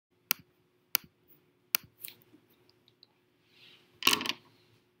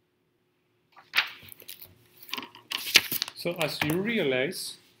So as you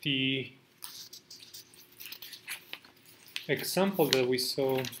realize, the example that we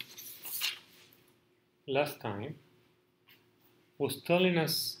saw last time was telling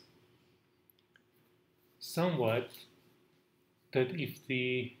us somewhat that if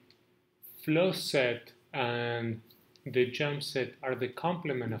the flow set and the jump set are the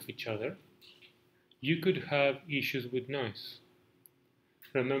complement of each other, you could have issues with noise.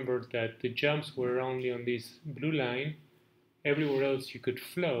 Remember that the jumps were only on this blue line, everywhere else you could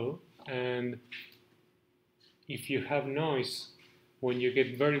flow, and if you have noise when you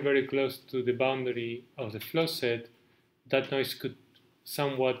get very, very close to the boundary of the flow set, that noise could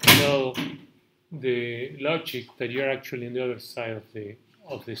somewhat tell the logic that you're actually on the other side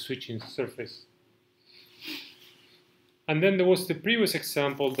of the switching surface. And then there was the previous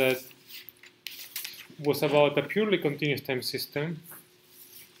example that was about a purely continuous time system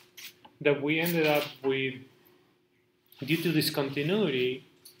that we ended up with, due to discontinuity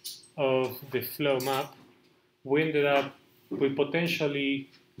of the flow map, we ended up with potentially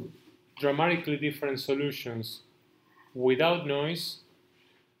dramatically different solutions without noise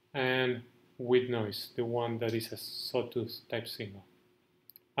and with noise, the one that is a sawtooth type signal.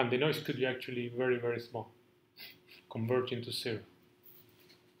 And the noise could be actually very, very small, converging to zero.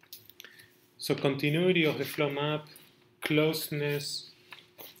 So continuity of the flow map, closeness,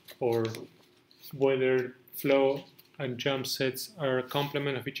 or whether flow and jump sets are a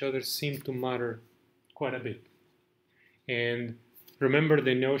complement of each other seem to matter quite a bit. And remember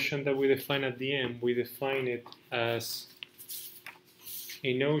the notion that we define at the end, we define it as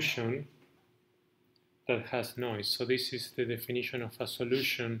a notion that has noise. So this is the definition of a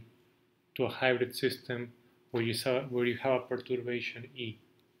solution to a hybrid system where you have a perturbation E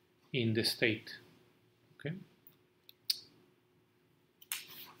in the state. Okay?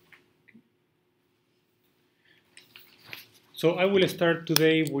 So I will start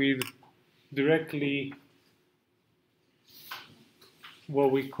today with directly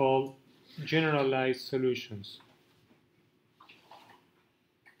what we call generalized solutions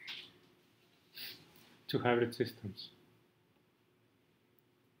to hybrid systems.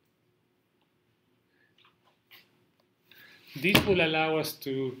 This will allow us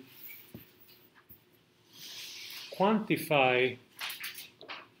to quantify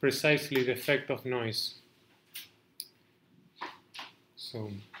precisely the effect of noise. So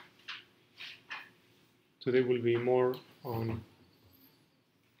today will be more on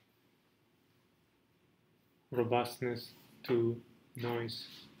robustness to noise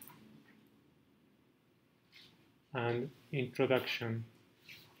and introduction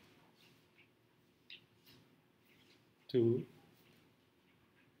to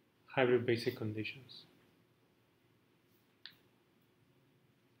hybrid basic conditions.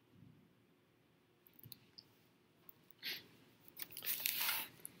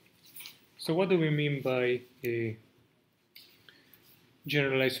 So what do we mean by a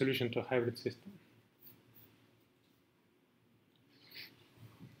generalized solution to a hybrid system?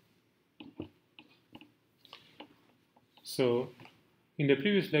 So in the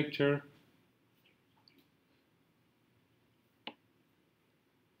previous lecture,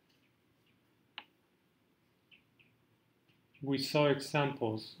 we saw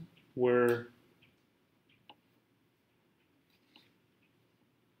examples where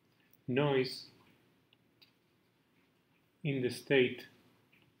noise in the state,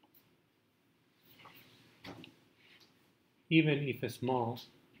 even if small,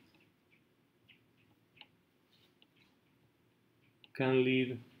 can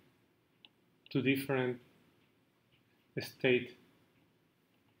lead to different state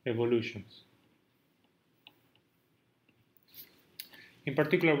evolutions. In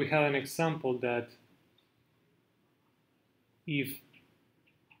particular, we had an example that if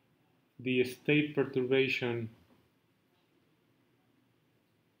the state perturbation,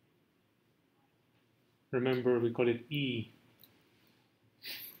 remember we call it E,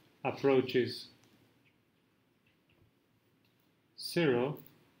 approaches 0,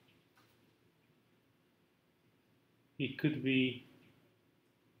 it could be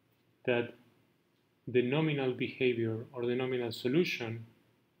that the nominal behavior or the nominal solution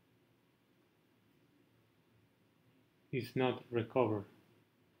is not recovered.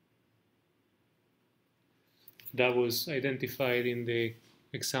 That was identified in the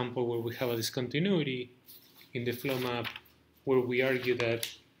example where we have a discontinuity in the flow map, where we argue that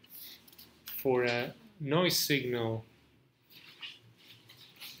for a noise signal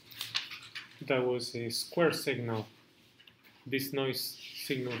that was a square signal, this noise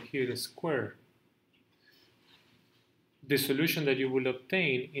signal here is square, the solution that you will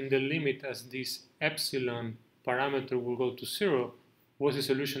obtain in the limit as this epsilon parameter will go to 0 was a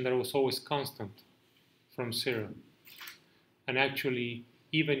solution that was always constant from 0. And actually,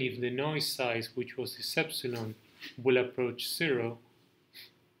 even if the noise size, which was this epsilon, will approach 0,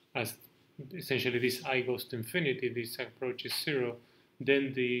 as essentially this I goes to infinity, this approaches 0,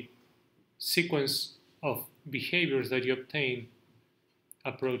 then the sequence of behaviors that you obtain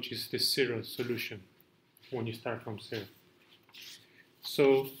approaches the 0 solution when you start from 0.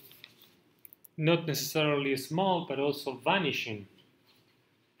 So not necessarily small, but also vanishing.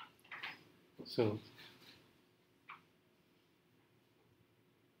 So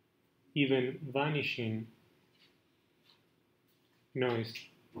even vanishing noise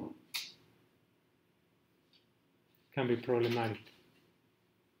can be problematic.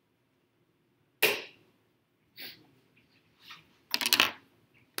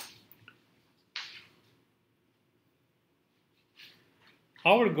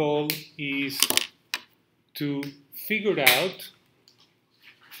 Our goal is to figure out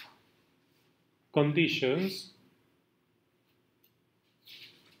conditions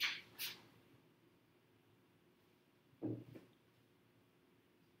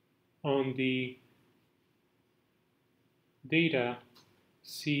on the data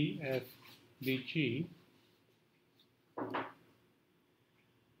CFDG.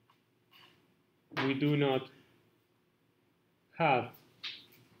 We do not have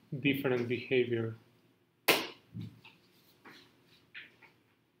different behavior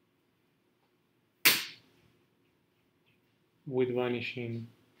with vanishing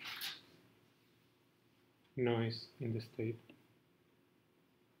noise in the state.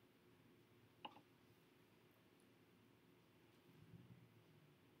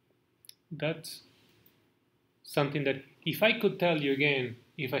 That's something that, if I could tell you again,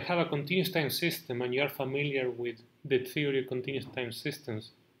 if I have a continuous time system and you are familiar with the theory of continuous time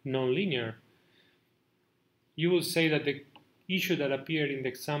systems, nonlinear, you will say that the issue that appeared in the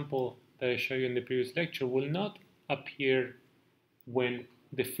example that I showed you in the previous lecture will not appear when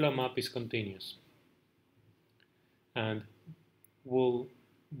the flow map is continuous. And we'll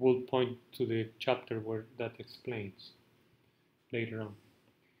point to the chapter where that explains later on.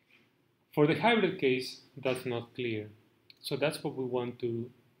 For the hybrid case, that's not clear. So that's what we want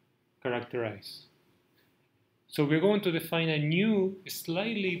to characterize. So we're going to define a new,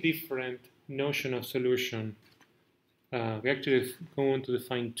 slightly different notion of solution. We're actually going to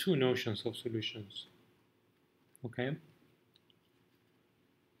define two notions of solutions. Okay?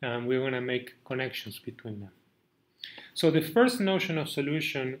 And we're going to make connections between them. So the first notion of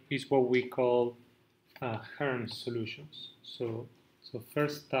solution is what we call Herm's solutions. So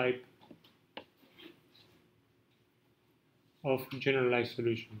first type of generalized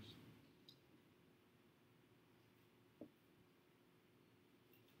solutions.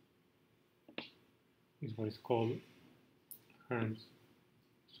 Is what is called Herm's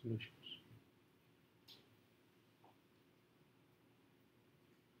solutions.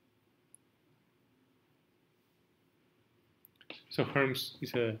 So Herm's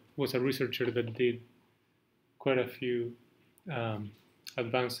was a researcher that did quite a few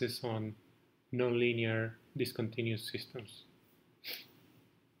advances on nonlinear discontinuous systems.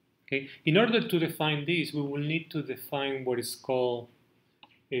 Okay. In order to define this, we will need to define what is called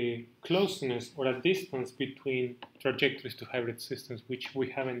a closeness or a distance between trajectories to hybrid systems, which we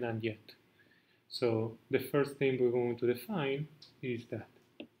haven't done yet. So the first thing we're going to define is that.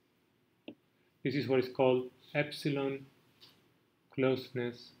 This is what is called epsilon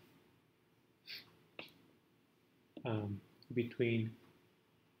closeness between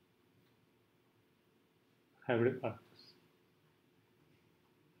hybrid arcs.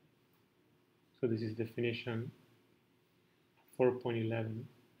 So this is definition 4.11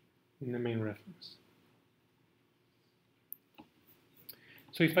 in the main reference.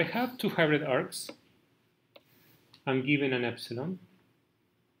 So if I have two hybrid arcs, I'm given an epsilon.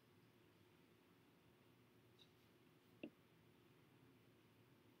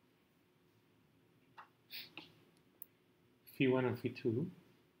 Phi1 and Phi2.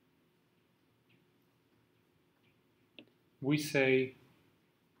 We say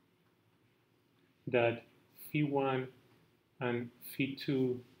that Phi1 and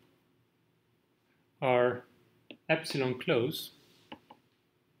Phi2 are epsilon close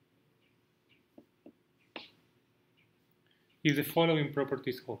if the following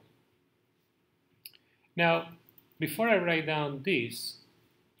properties hold. Now, before I write down this,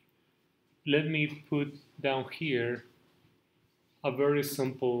 let me put down here a very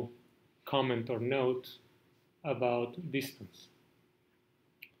simple comment or note about distance.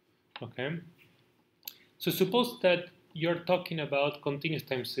 Okay? So suppose that you're talking about continuous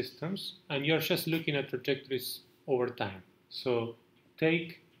time systems, and you're just looking at trajectories over time. So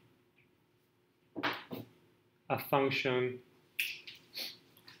take a function,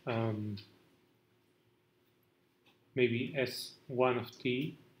 maybe s1 of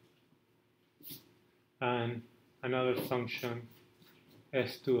t, and another function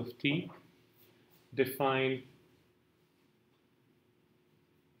s2 of t, define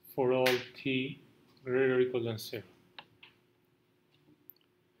for all t greater or equal than 0.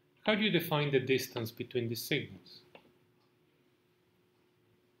 How do you define the distance between these signals?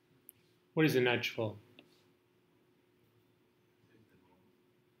 What is the natural?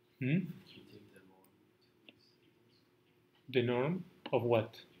 The norm of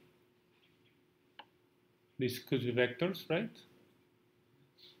what? These could be vectors, right?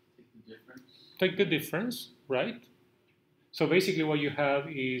 Take the difference. Take the difference, right? So basically what you have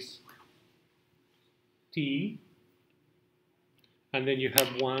is t, and then you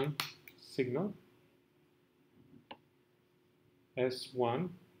have one signal, s1,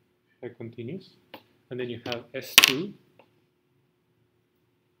 that continues, and then you have s2,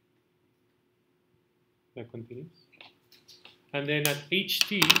 that continues. And then at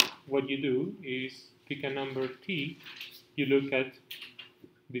ht, what you do is pick a number t, you look at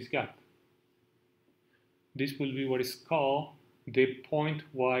this gap. This will be what is called the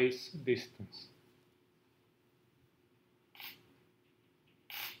pointwise distance.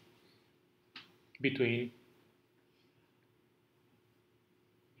 Between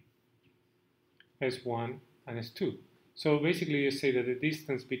S1 and S2. So basically you say that the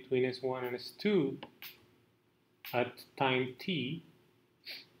distance between S1 and S2 at time t,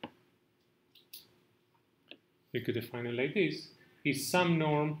 we could define it like this, is some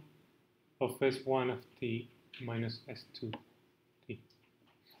norm of S1 of t minus S2 t.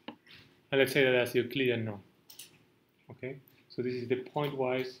 And let's say that that's the Euclidean norm. Okay, so this is the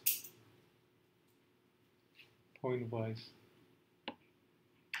pointwise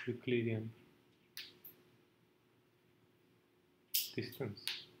Euclidean distance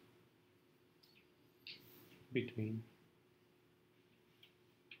between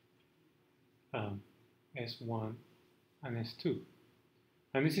S1 and S2.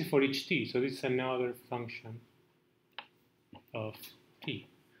 And this is for each t, so this is another function of t.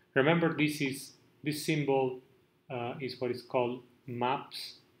 Remember, this symbol is what is called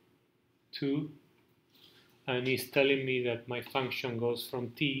maps to, and it's telling me that my function goes from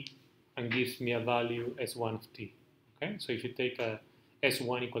t and gives me a value s1 of t. Okay, so if you take a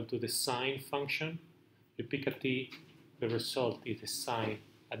s1 equal to the sine function, you pick a t, the result is the sine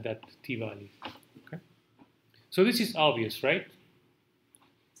at that t value. Okay, so this is obvious, right?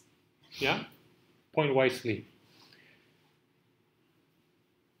 Yeah, pointwisely.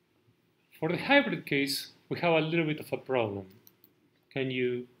 For the hybrid case, we have a little bit of a problem. Can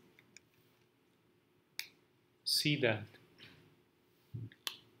you see that?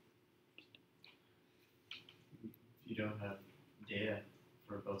 If you don't have data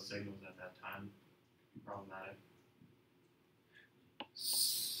for both signals at that time, problematic.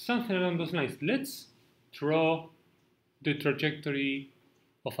 Something along those lines. Let's draw the trajectory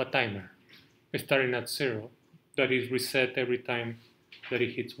of a timer starting at 0 that is reset every time that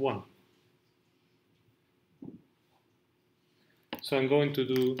it hits 1. So I'm going to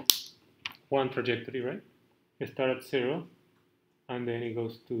do one trajectory, right? It starts at 0 and then it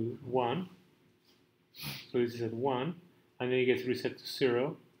goes to 1. So this is at 1, and then it gets reset to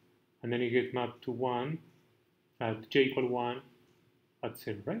 0, and then it gets mapped to 1 at j equal 1 at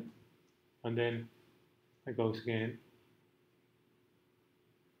 0, right? And then it goes again,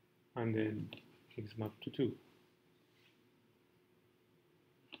 and then it's mapped to 2,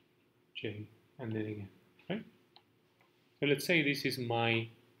 j, and then again, right? So let's say this is my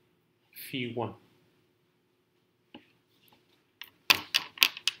phi1.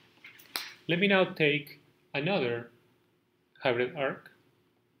 Let me now take another hybrid arc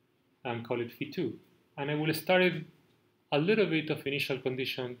and call it phi2, and I will start it a little bit of initial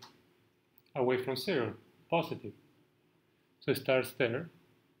condition away from 0, positive. So it starts there,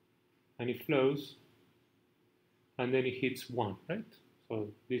 and it flows, and then it hits 1, right? So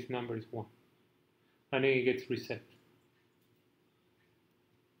this number is 1, and then it gets reset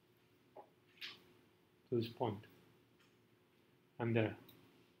to this point, and there,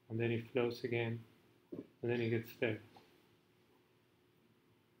 and then it flows again, and then it gets there,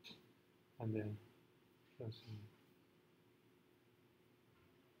 and then flows again.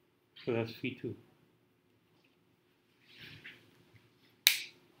 So that's phi2.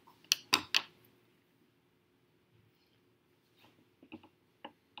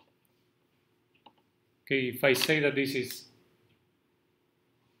 Okay, if I say that this is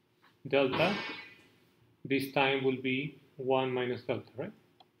delta, this time will be 1 minus delta, right?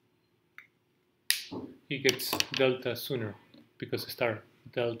 It gets delta sooner because it starts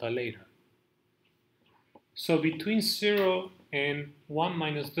delta later. So between 0 and 1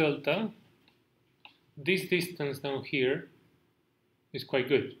 minus delta, this distance down here is quite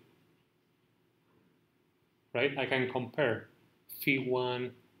good, right? I can compare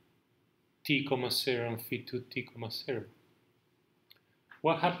phi1 t comma 0 and phi2 t comma 0.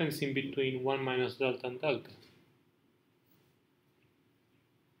 What happens in between 1 minus delta and delta?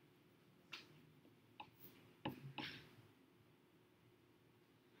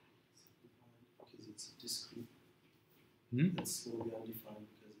 Because it's discrete. It's going to be undefined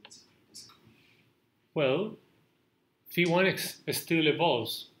because it's discrete. Well, phi1 still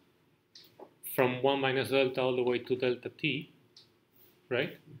evolves from 1 minus delta all the way to delta t,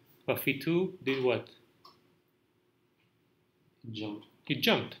 right? But phi2 did what? It jumped. It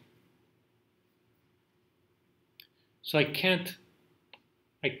jumped. So I can't,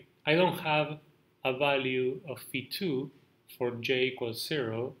 I don't have a value of phi2 for j equals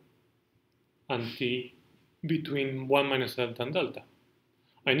 0 and t between 1 minus delta and delta.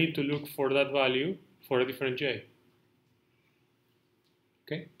 I need to look for that value for a different j.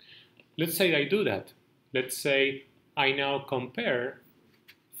 Okay? Let's say I do that. Let's say I now compare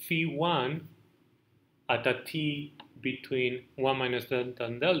phi1 at a t between 1 minus delta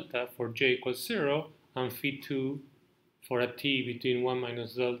and delta for j equals 0 and phi2 for a t between 1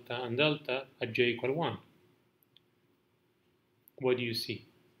 minus delta and delta at j equal 1. What do you see?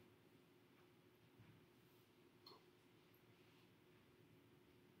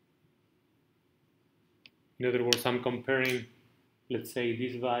 In other words, I'm comparing, let's say,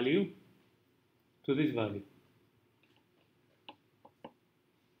 this value to this value.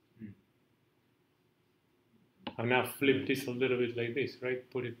 I'll now flip this a little bit like this, right?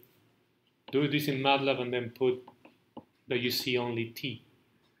 Do this in MATLAB and then put that you see only t.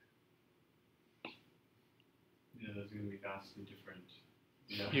 Yeah, that's going to be vastly different.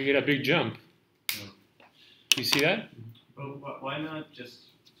 Yeah. You get a big jump. Yeah. You see that? But why not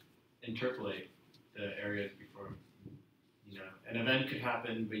just interpolate the areas before, an event could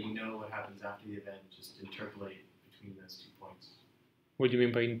happen, but you know what happens after the event, just interpolate between those 2 points. What do you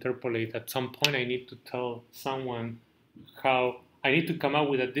mean by interpolate? At some point I need to tell someone how, I need to come up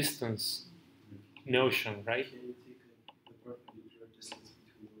with a distance notion, right? Can you take the perpendicular distance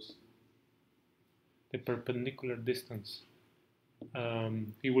between those two? The perpendicular distance.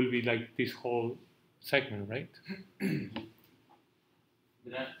 It will be like this whole segment, right?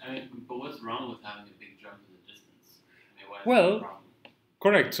 But what's wrong with having a big jump in the distance? Why is Well, that a problem?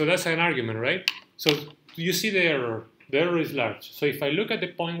 Correct. So that's an argument, right? So you see the error. The error is large. So if I look at the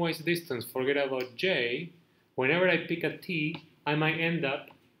pointwise distance, forget about j, whenever I pick a t, I might end up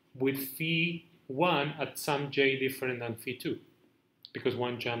with phi1 at some j different than phi2, because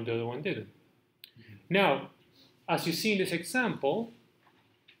one jumped, the other one didn't. Now, as you see in this example,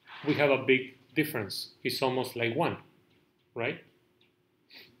 we have a big difference. It's almost like 1, right?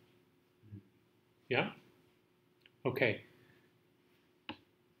 Yeah? Okay.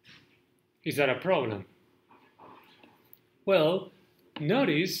 Is that a problem? Well,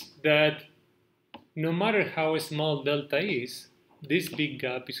 notice that no matter how small delta is, this big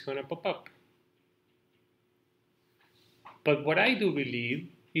gap is going to pop up. But what I do believe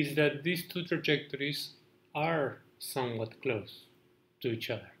is that these two trajectories are somewhat close to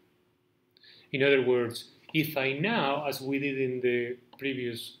each other. In other words, if I now, as we did in the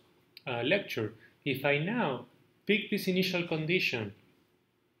previous lecture, if I now pick this initial condition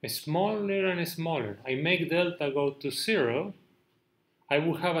smaller and smaller, I make delta go to 0, I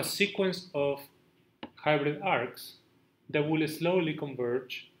will have a sequence of hybrid arcs that will slowly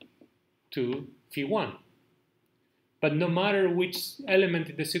converge to phi1. But no matter which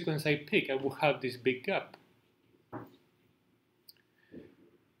element in the sequence I pick, I will have this big gap.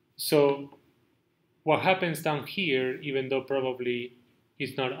 So what happens down here, even though probably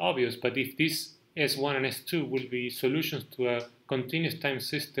it's not obvious, but if this S1 and S2 will be solutions to a continuous time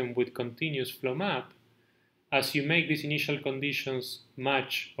system with continuous flow map, as you make these initial conditions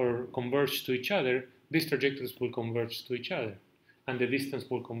match or converge to each other, these trajectories will converge to each other, and the distance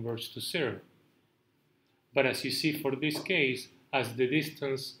will converge to 0. But as you see for this case, as the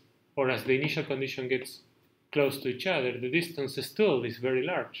distance or as the initial condition gets close to each other, the distance still is very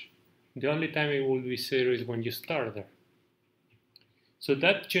large. The only time it will be 0 is when you start there. So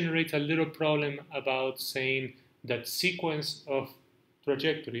that generates a little problem about saying that sequence of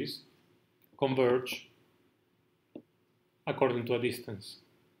trajectories converge according to a distance.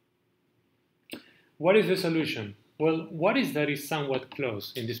 What is the solution? Well, what is that is somewhat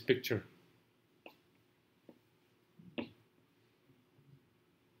close in this picture? The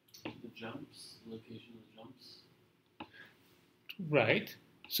jumps, location of the jumps. Right.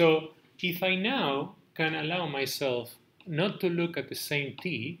 So if I now can allow myself not to look at the same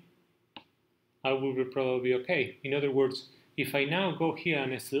t, I will be probably okay. In other words, if I now go here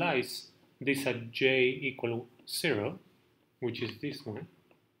and slice this at j equal 0, which is this one,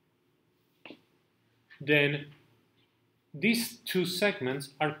 then these two segments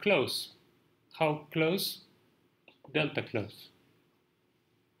are close. How close? Delta close.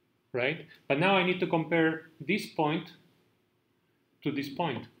 Right? But now I need to compare this point to this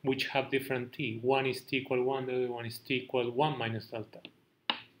point, which have different t. One is t equal 1, the other one is t equal 1 minus delta.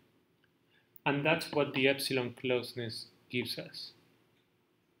 And that's what the epsilon closeness gives us.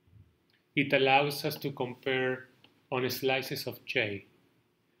 It allows us to compare on slices of j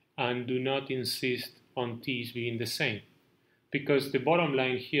and do not insist on t's being the same. Because the bottom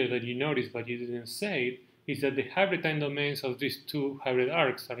line here that you notice but you didn't say is that the hybrid time domains of these two hybrid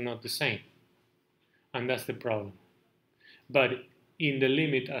arcs are not the same. And that's the problem. But in the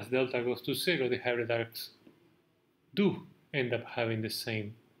limit as delta goes to 0, the hybrid arcs do end up having the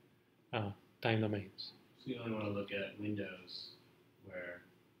same time domains. So you only want to look at windows where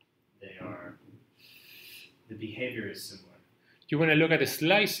they are, the behavior is similar. You want to look at the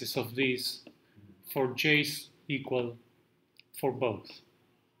slices of these for j's equal for both.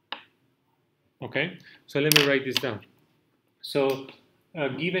 Okay, so let me write this down. So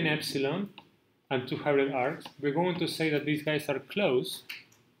given epsilon and two hybrid arcs, we're going to say that these guys are close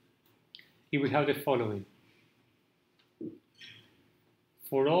if we have the following.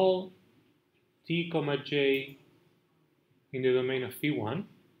 For all t comma j in the domain of phi1,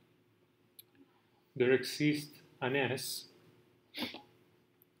 there exists an S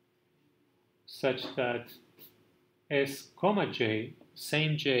such that S comma j,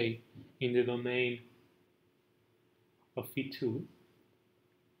 same j in the domain of phi2,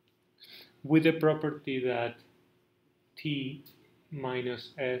 with the property that t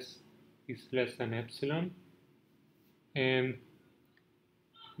minus s is less than epsilon, and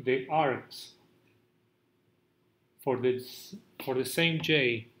the arcs for the same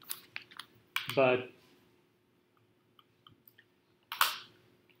j but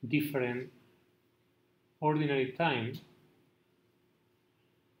different ordinary time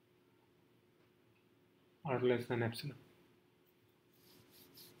are less than epsilon.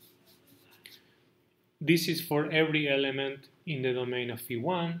 This is for every element in the domain of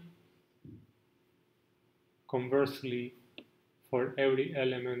phi1. Conversely, for every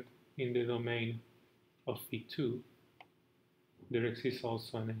element in the domain of phi2, there exists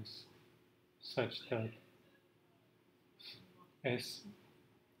also an S such that S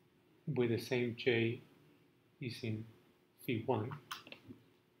with the same j is in phi1.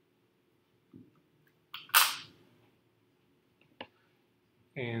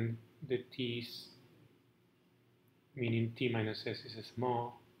 And the t's, meaning t minus s, is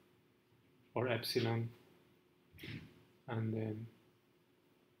small, or epsilon, and then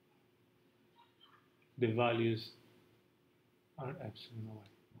the values are epsilon away.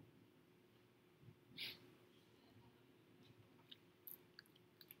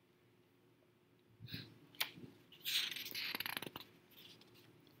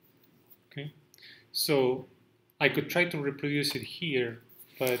 Okay, so I could try to reproduce it here,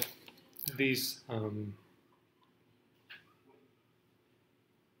 but this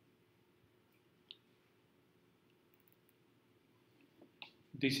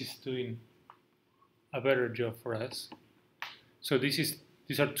this is doing a better job for us. So these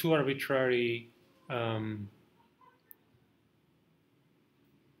are two arbitrary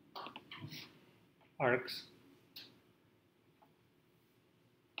arcs.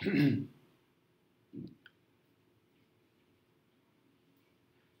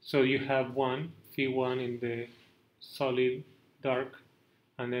 So you have phi1 in the solid dark,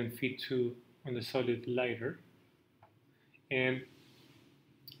 and then phi2 on the solid lighter. And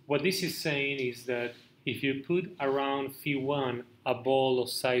what this is saying is that if you put around phi1 a ball of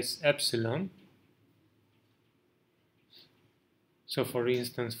size epsilon, so for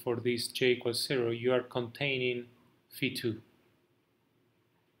instance for this j equals 0, you are containing phi2.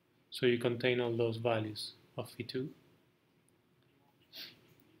 So you contain all those values of phi2.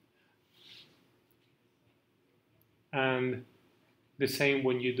 And the same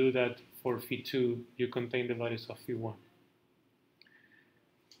when you do that for phi2, you contain the values of phi1.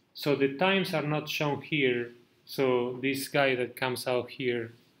 So the times are not shown here, so this guy that comes out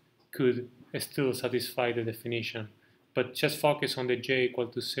here could still satisfy the definition. But just focus on the j equal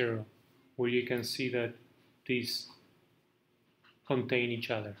to 0 where you can see that these contain each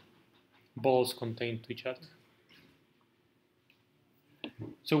other. Balls contain to each other.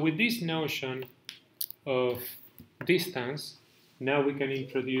 So with this notion of distance, now we can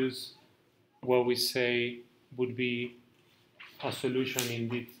introduce what we say would be a solution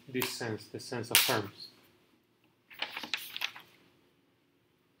in this sense, the sense of terms.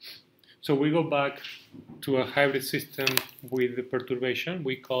 So we go back to a hybrid system with the perturbation.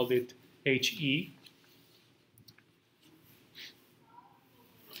 We called it HE.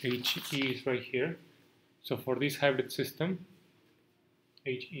 HE is right here. So for this hybrid system,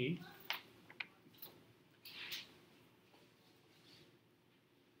 HE,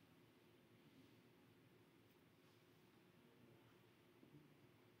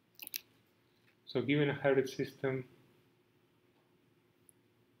 so given a hybrid system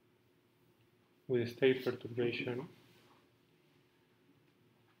with a state perturbation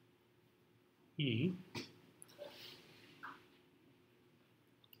E,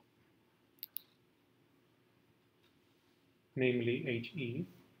 namely HE,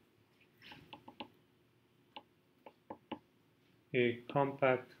 a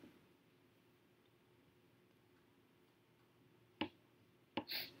compact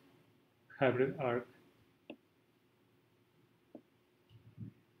hybrid arc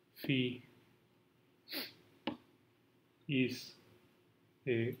phi is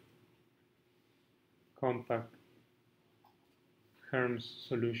a compact Herms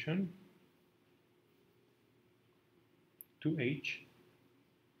solution to H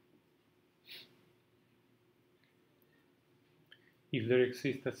if there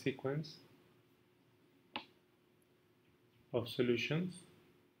exists a sequence of solutions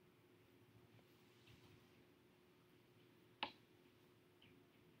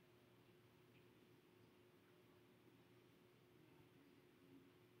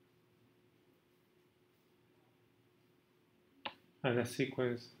and a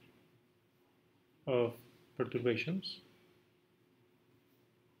sequence of perturbations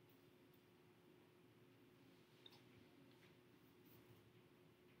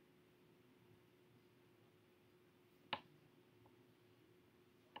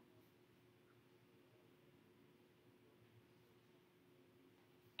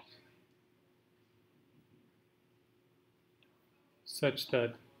such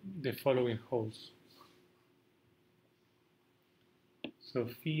that the following holds. So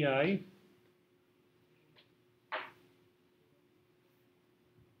phi I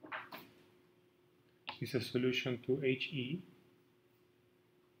is a solution to HE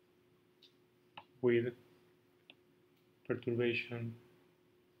with perturbation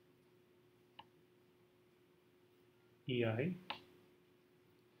EI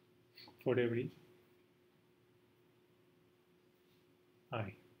for every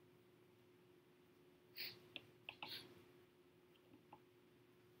I.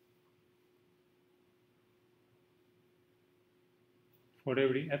 For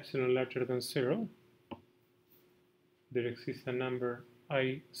every epsilon larger than 0, there exists a number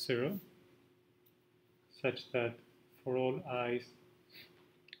I0 such that for all i's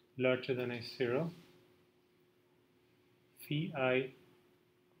larger than I0, phi I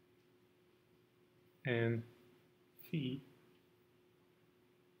and phi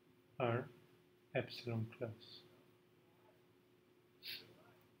are epsilon close.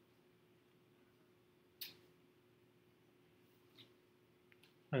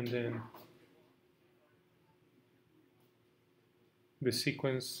 And then the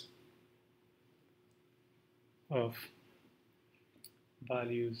sequence of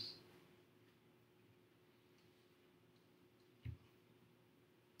values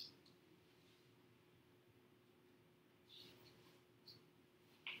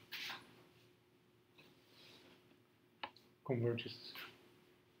converges.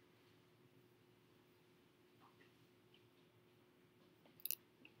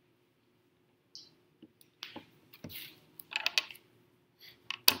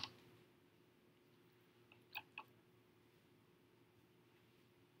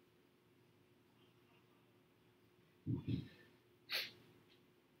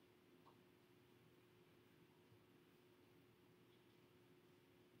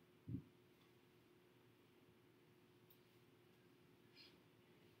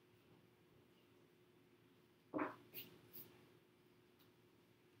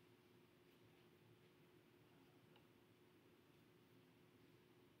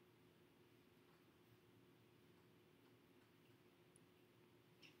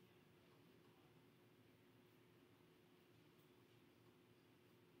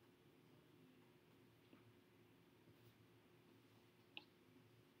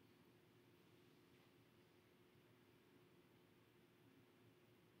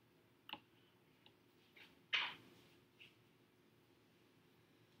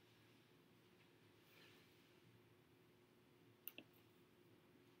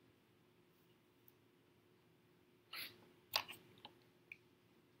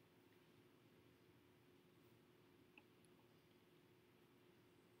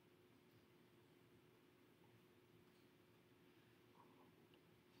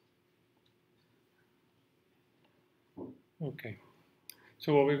 Okay,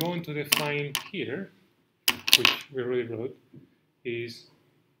 so what we're going to define here, which we already wrote, is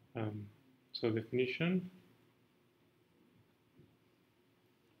so definition.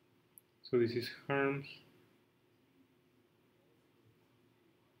 So this is Herm's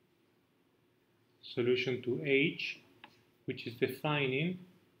solution to H, which is defining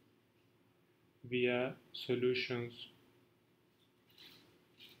via solutions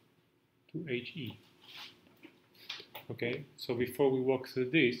to HE. Okay, so before we walk through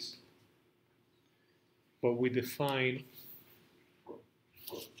this, what we define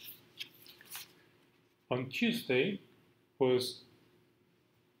on Tuesday was,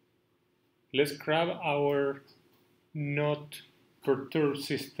 let's grab our not perturbed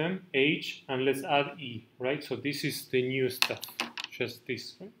system H and let's add E, right? So this is the new stuff, just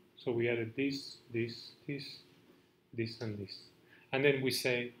this, right? So we added this, this, and this. And then we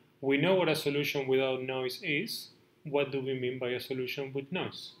say, we know what a solution without noise is. What do we mean by a solution with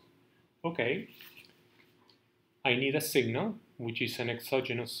noise? Okay, I need a signal, which is an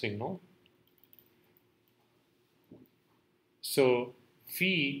exogenous signal. So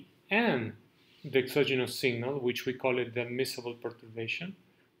phi and the exogenous signal, which we call it the admissible perturbation,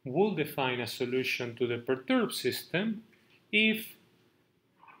 will define a solution to the perturbed system if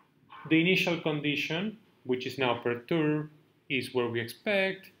the initial condition, which is now perturbed, is where we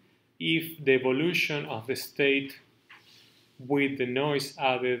expect, if the evolution of the state with the noise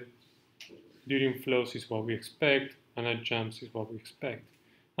added during flows is what we expect, and at jumps is what we expect.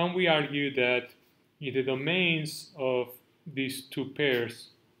 And we argue that if the domains of these two pairs,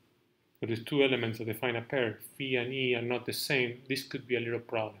 or these two elements that define a pair, phi and E, are not the same, this could be a little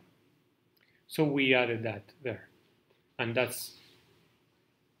problem. So we added that there. And that's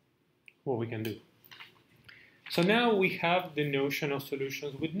what we can do. So now we have the notion of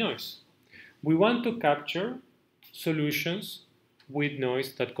solutions with noise. We want to capture solutions with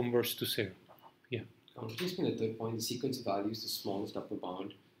noise that converge to zero. Yeah. Just in the third point, the sequence of values, the smallest upper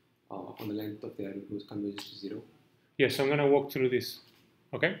bound on the length of the arrow goes converges to zero. Yes, I'm going to walk through this.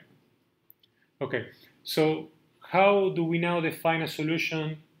 Okay? Okay. So how do we now define a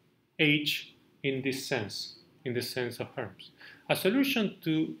solution H in this sense, in the sense of Herm's? A solution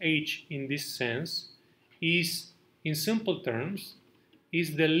to H in this sense is, in simple terms,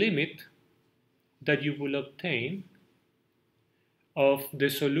 is the limit that you will obtain of the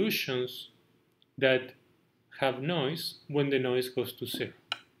solutions that have noise when the noise goes to zero.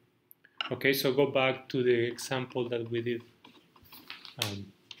 Okay, so go back to the example that we did.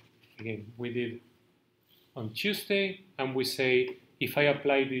 Again, we did on Tuesday, and we say, if I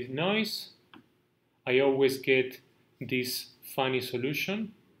apply this noise, I always get this funny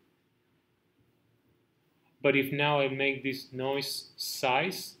solution. But if now I make this noise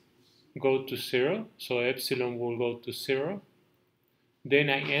size go to zero, so epsilon will go to zero, then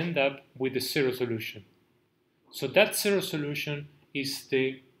I end up with the zero solution. So that zero solution is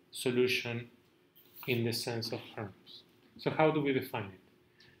the solution in the sense of Herm's. So how do we define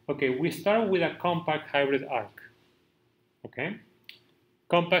it? Okay, we start with a compact hybrid arc. Okay?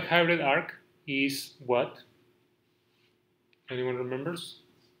 Compact hybrid arc is what? Anyone remembers?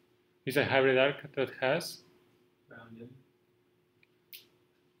 It's a hybrid arc that has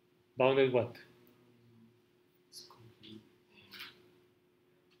bounded what?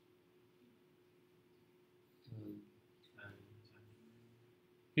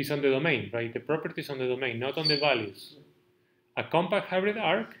 It's on the domain, right? The property is on the domain, not on the values. A compact hybrid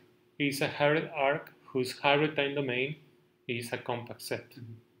arc is a hybrid arc whose hybrid time domain is a compact set.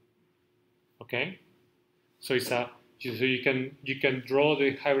 Okay? So it's a so you can draw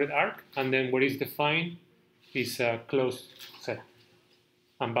the hybrid arc, and then what is defined is a closed set,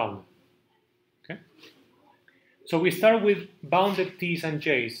 unbounded. Okay? So we start with bounded T's and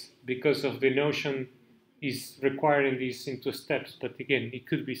J's because of the notion is requiring these into steps, but again, it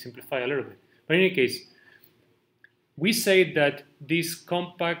could be simplified a little bit. But in any case, we say that this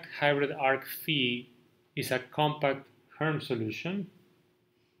compact hybrid arc phi is a compact Herm solution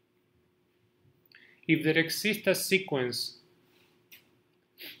if there exists a sequence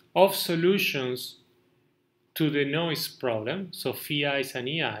of solutions to the noise problem, so phi i's and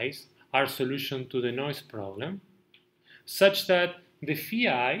ei's are solutions to the noise problem, such that the phi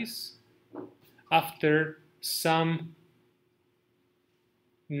i's, after some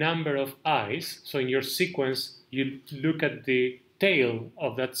number of i's, so in your sequence you look at the tail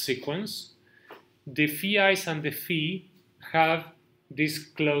of that sequence, the phi i's and the phi have this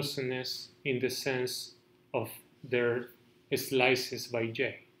closeness in the sense of their slices by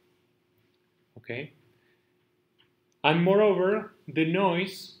j. Okay? And moreover, the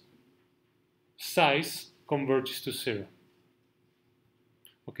noise size converges to zero.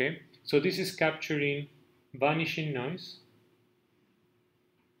 Okay, so this is capturing vanishing noise.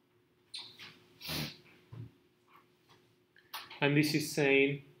 And this is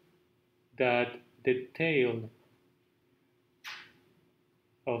saying that the tail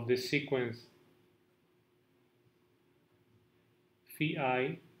of the sequence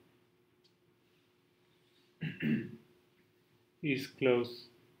phi is close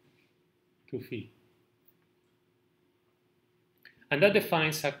to phi. And that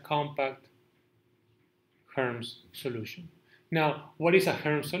defines a compact Herms solution. Now, what is a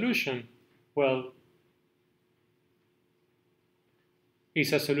Herms solution? Well,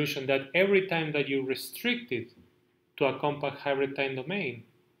 it's a solution that every time that you restrict it to a compact hybrid time domain,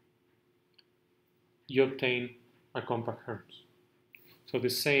 you obtain a compact Herms. So the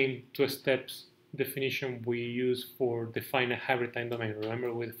same two steps definition we use for define a hybrid time domain.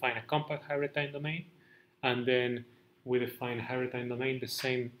 Remember, we define a compact hybrid time domain, and then we define a hybrid time domain. The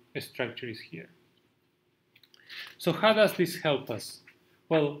same structure is here. So how does this help us?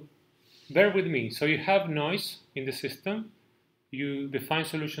 Well, bear with me. So you have noise in the system. You define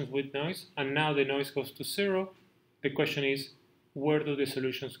solutions with noise, and now the noise goes to 0. The question is, where do the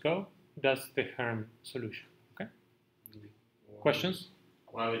solutions go? That's the Herm solution. Okay? Questions?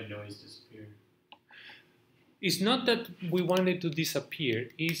 Why would noise disappear? It's not that we want it to disappear,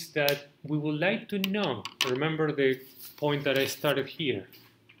 it's that we would like to know, remember the point that I started here,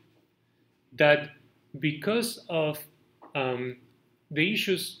 that because of the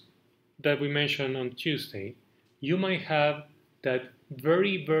issues that we mentioned on Tuesday, you might have that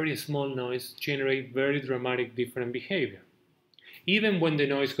very, very small noise generate very dramatic different behavior, even when the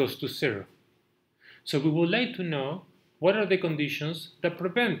noise goes to 0. So we would like to know what are the conditions that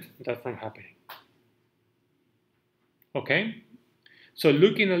prevent that from happening. Okay? So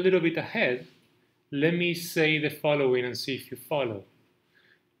looking a little bit ahead, let me say the following and see if you follow.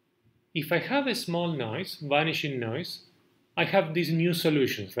 If I have a small noise, vanishing noise, I have these new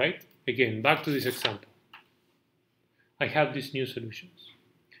solutions, right? Again, back to this example. I have these new solutions.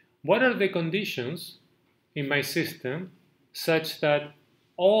 What are the conditions in my system such that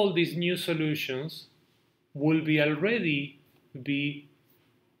all these new solutions will be already be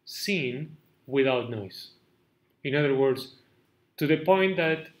seen without noise? In other words, to the point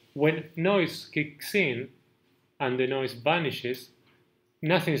that when noise kicks in and the noise vanishes,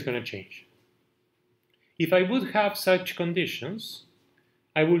 nothing is going to change. If I would have such conditions,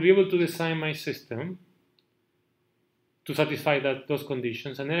 I will be able to design my system to satisfy those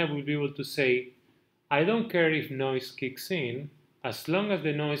conditions, and then I will be able to say, I don't care if noise kicks in, as long as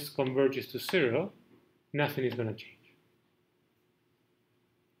the noise converges to 0, nothing is going to change.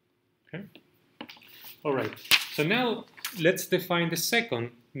 Okay? All right. So now let's define the second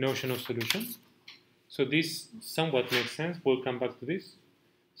notion of solution. So this somewhat makes sense. We'll come back to this.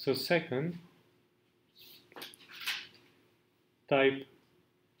 So second type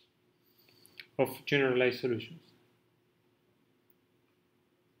of generalized solutions.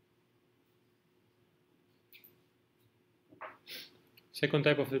 Second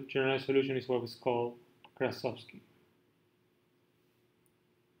type of generalized solution is what is called Krasovsky.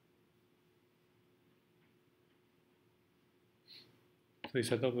 So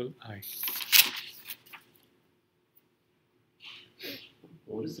it's a double I.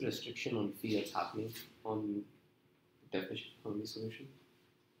 What is the restriction on phi that's happening on the definition of the solution?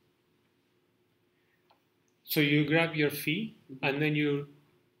 So you grab your phi, and then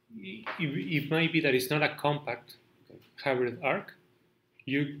it might be that it's not a compact hybrid arc.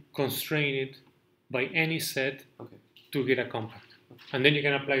 You constrain it by any set to get a compact. And then you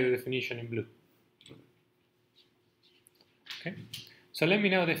can apply the definition in blue. Okay? So let me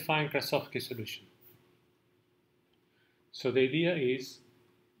now define Krasovsky solution. So the idea is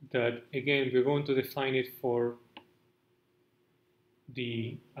that, again, we're going to define it for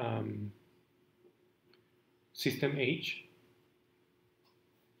the system H.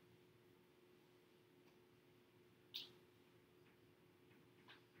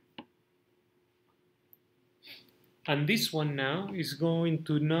 And this one now is going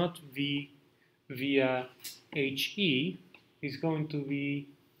to not be via HE, it's going to be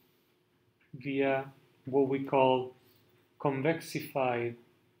via what we call convexified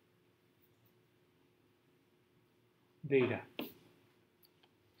data.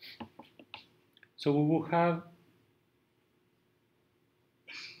 So we will have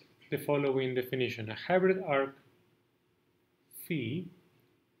the following definition. A hybrid arc phi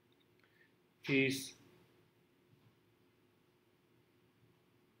is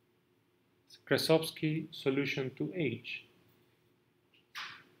Krasovsky solution to H,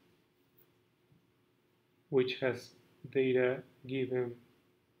 which has data given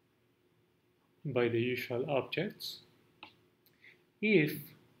by the usual objects if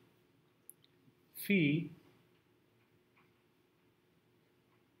phi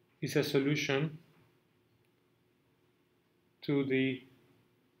is a solution to the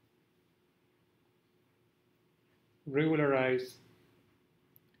regularized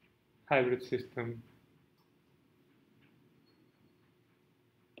hybrid system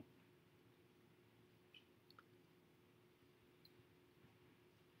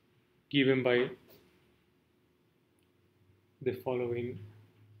given by the following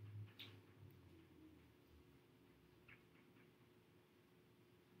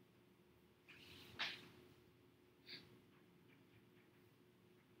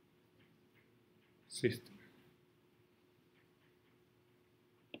system.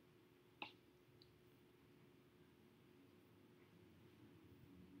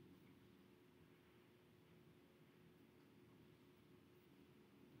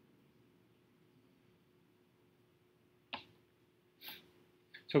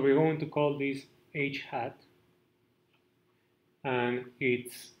 So we're going to call this H hat, and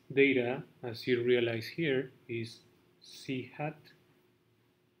its data, as you realize here, is C hat,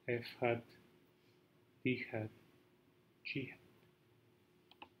 F hat, D hat, G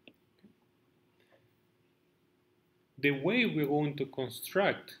hat. The way we're going to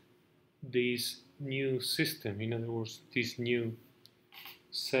construct this new system, in other words, these new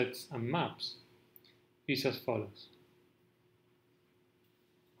sets and maps, is as follows.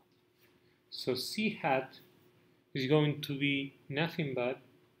 So C hat is going to be nothing but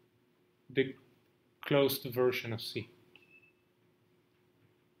the closed version of C.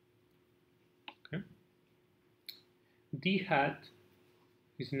 Okay. D hat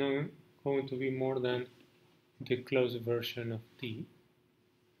is not going to be more than the closed version of D.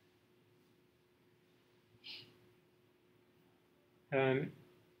 And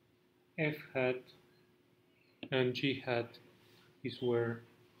F hat and G hat is where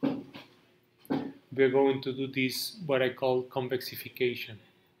we're going to do this, what I call convexification.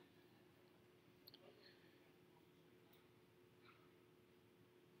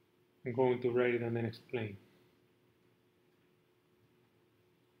 I'm going to write it and then explain.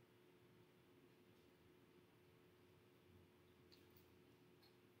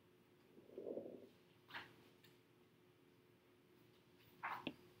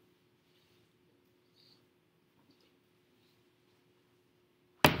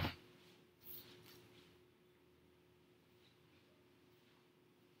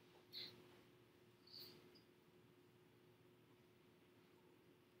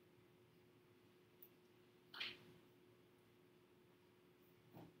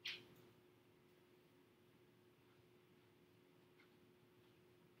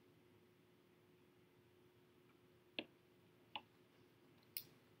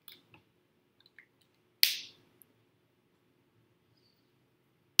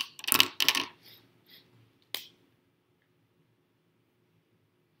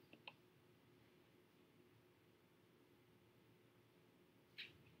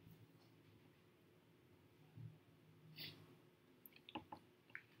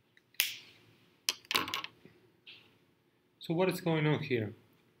 So what is going on here?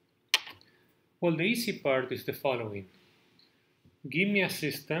 Well, the easy part is the following. Give me a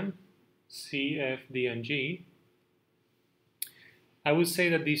system, C, F, D, and G. I would say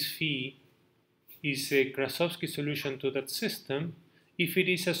that this phi is a Krasovsky solution to that system if it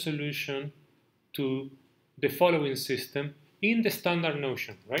is a solution to the following system in the standard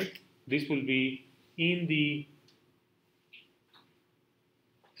notion, right? This will be in the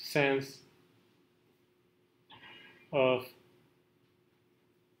sense of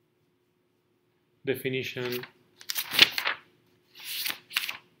definition,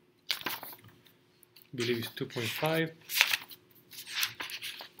 I believe it's 2.5,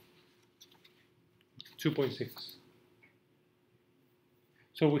 2.6.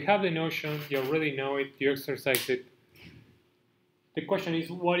 So we have the notion, you already know it, you exercise it. The question is,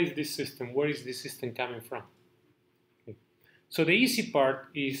 what is this system? Where is this system coming from? Okay. So the easy part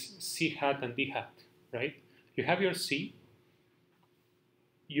is C hat and D hat, right? You have your C,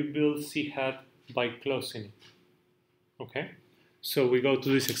 you build C hat by closing it, okay? So we go to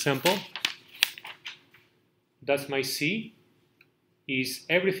this example. That's my C, is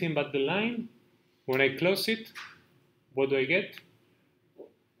everything but the line. When I close it, what do I get?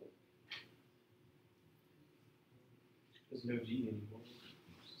 There's no G anymore.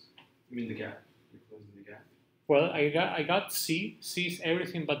 I mean the gap. You're closing the gap. Well, I got C. C is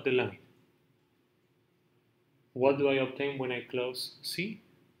everything but the line. What do I obtain when I close C?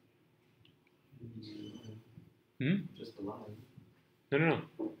 Just the line. No.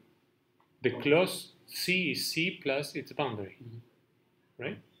 The closed C is C plus its boundary,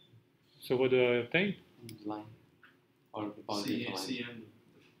 right? So what do I obtain? Line. Or the boundary of the line. C and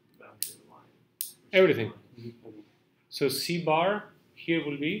the boundary of the line. Everything. Okay. So C bar here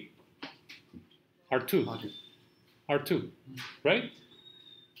will be R2. R2. R2, right?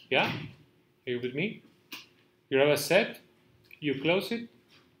 Yeah? Are you with me? You have a set, you close it,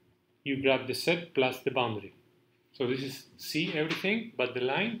 you grab the set plus the boundary. So this is C everything, but the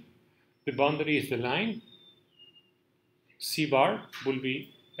line, the boundary is the line. C bar will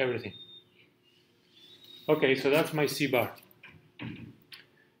be everything. Okay, so that's my C bar.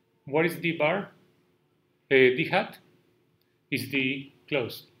 What is D bar? D hat is D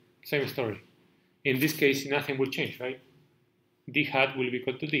closed. Same story. In this case, nothing will change, right? D hat will be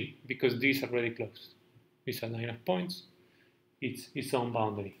equal to D because D is already closed. It's a line of points. It's its own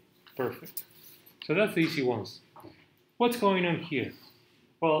boundary. Perfect. So that's the easy ones. What's going on here?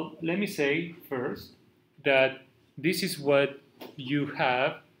 Well, let me say first that this is what you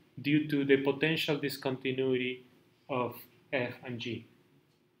have due to the potential discontinuity of F and G.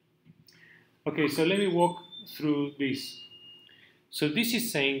 Okay, so let me walk through this. So this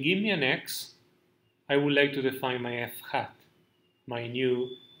is saying, give me an X. I would like to define my F hat, my new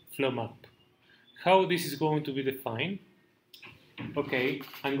flow map. How this is going to be defined? Okay,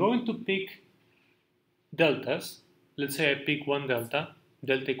 I'm going to pick deltas. Let's say I pick one delta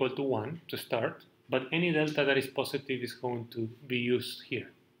equal to 1 to start, but any delta that is positive is going to be used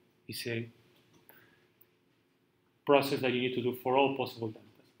here. It's a process that you need to do for all possible deltas.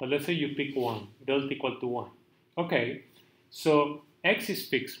 But let's say you pick 1, delta equal to 1. Okay, so X is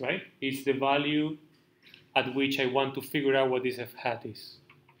fixed, right? It's the value at which I want to figure out what this F hat is.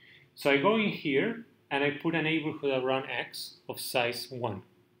 So I go in here and I put a neighborhood around X of size 1,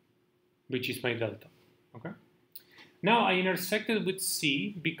 which is my delta. Okay. Now I intersected with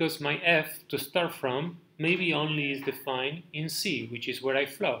C because my F to start from maybe only is defined in C, which is where I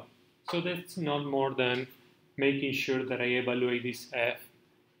flow. So that's not more than making sure that I evaluate this F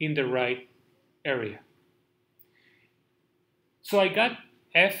in the right area. So I got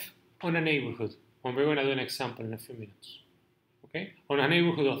F on a neighborhood, and we're going to do an example in a few minutes. Okay, on a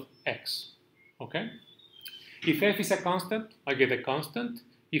neighborhood of X. Okay, if F is a constant, I get a constant.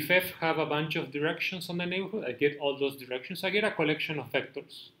 If F have a bunch of directions on the neighborhood, I get all those directions. I get a collection of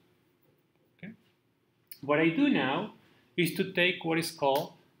vectors. Okay, what I do now is to take what is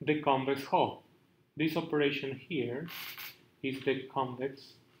called the convex hull. This operation here is the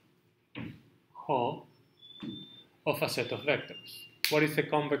convex hull of a set of vectors. What is the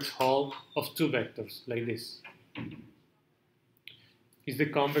convex hull of two vectors, like this? It's the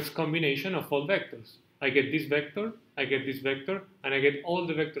convex combination of all vectors. I get this vector, I get this vector, and I get all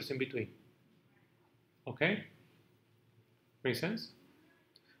the vectors in between. Okay? Make sense?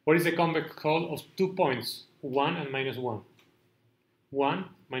 What is the convex hull of 2 points, 1 and minus 1? 1,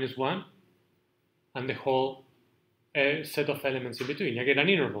 minus 1, and the whole set of elements in between. I get an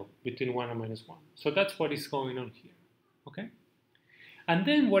interval between 1 and minus 1. So that's what is going on here. Okay? And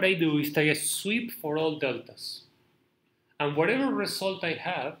then what I do is take a sweep for all deltas. And whatever result I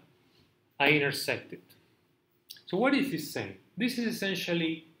have, I intersect it. So what is this saying? This is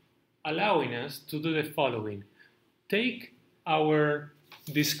essentially allowing us to do the following. Take our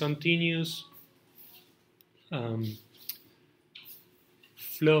discontinuous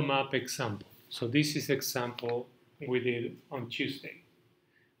flow map example. So this is example we did on Tuesday.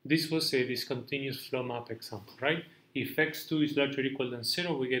 This was a discontinuous flow map example, right? If x2 is larger or equal than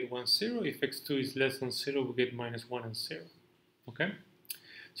 0, we get 1, 0. If x2 is less than 0, we get minus 1 and 0. Okay?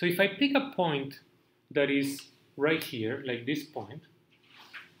 So if I pick a point that is right here, like this point,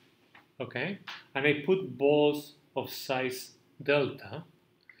 okay, and I put balls of size delta,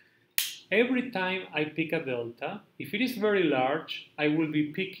 every time I pick a delta, if it is very large, I will be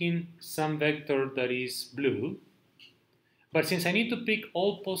picking some vector that is blue. But since I need to pick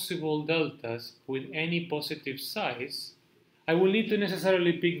all possible deltas with any positive size, I will need to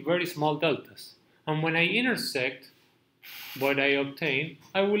necessarily pick very small deltas. And when I intersect what I obtain,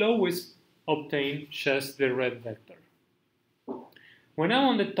 I will always obtain just the red vector. When I'm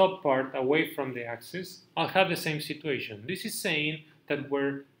on the top part, away from the axis, I'll have the same situation. This is saying that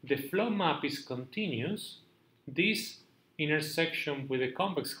where the flow map is continuous, this intersection with the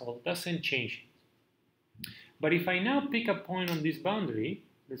convex hull doesn't change it. But if I now pick a point on this boundary,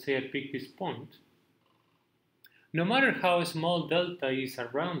 let's say I pick this point, no matter how small delta is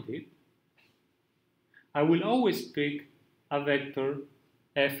around it, I will always pick a vector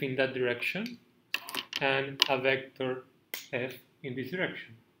f in that direction and a vector f in this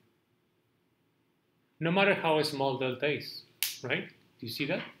direction. No matter how small delta is, right? Do you see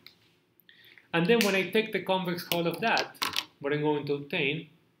that? And then when I take the convex hull of that, what I'm going to obtain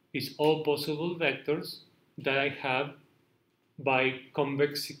is all possible vectors that I have by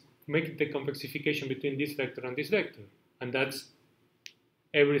making the convexification between this vector and this vector. And that's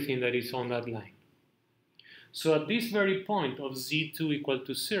everything that is on that line. So at this very point of z2 equal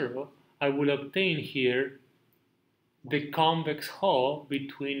to 0, I will obtain here the convex hull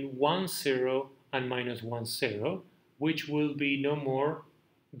between 1, 0 and minus 1, 0, which will be no more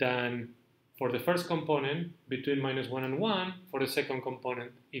than, for the first component, between minus 1 and 1, for the second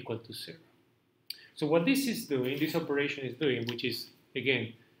component, equal to 0. So what this is doing, this operation is doing, which is,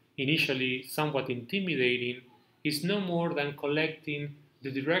 again, initially somewhat intimidating, is no more than collecting the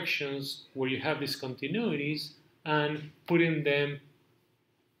directions where you have discontinuities and putting them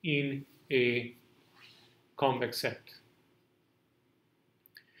in a convex set.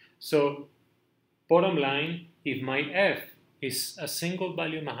 So, bottom line, if my f is a single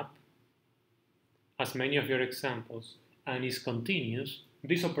value map, as many of your examples, and is continuous,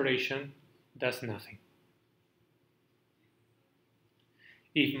 this operation does nothing.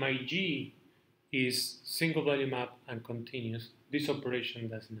 If my G is single value map and continuous, this operation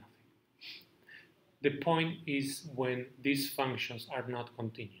does nothing. The point is when these functions are not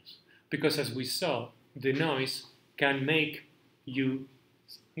continuous, because as we saw, the noise can make you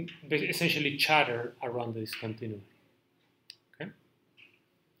essentially chatter around the discontinuity. Okay?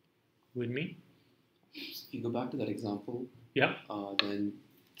 With me? If you go back to that example, yeah. Then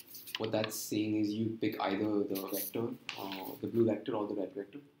what that's saying is you pick either the vector, the blue vector or the red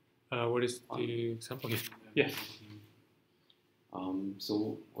vector. What is the example? Yes.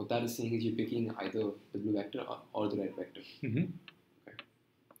 So what that is saying is you're picking either the blue vector or the red vector. Mm-hmm. Okay.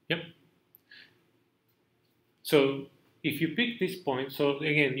 Yep. So if you pick this point, so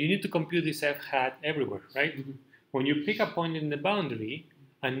again, you need to compute this f hat everywhere, right? Mm-hmm. When you pick a point in the boundary,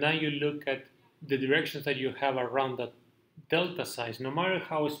 and now you look at the directions that you have around that delta size, no matter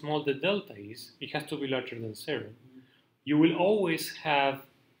how small the delta is, it has to be larger than 0. You will always have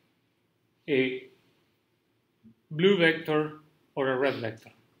a blue vector or a red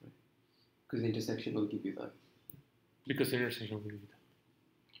vector. Because the intersection will give you that. Because the intersection will give you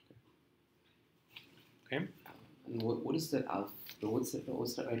that. Okay? And what is the alpha? What's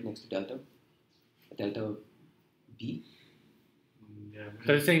that right next to delta? Delta B? Yeah.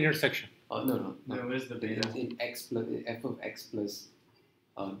 That's the intersection. No. No, what is the beta? In x plus f of x plus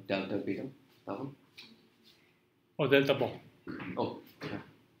delta beta. That one? Or delta ball. Oh, yeah.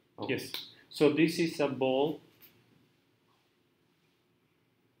 Oh. Yes. So this is a ball.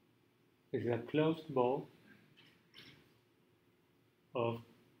 It's a closed ball of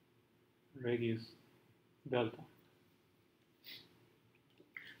radius delta.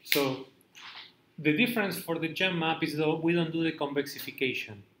 So the difference for the gem map is that we don't do the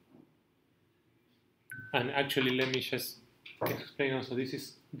convexification. And actually, let me just explain also, this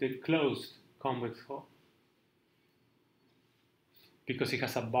is the closed convex hull because it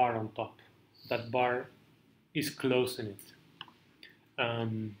has a bar on top. That bar is closing it.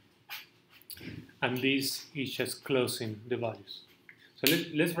 And this is just closing the values. So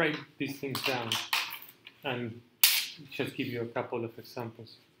let's write these things down and just give you a couple of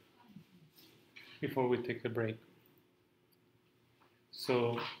examples before we take a break.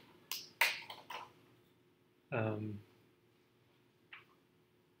 So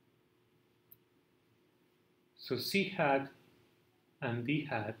C hat and D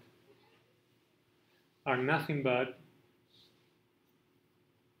hat are nothing but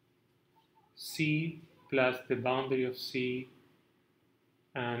C plus the boundary of C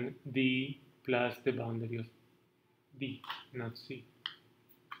and D plus the boundary of D, not C.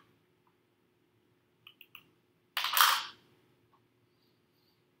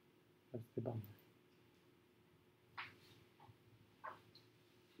 That's the boundary.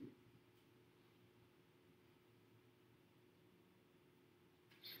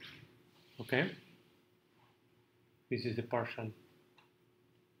 Okay? This is the partial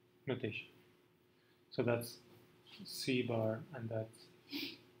notation. So that's C bar and that's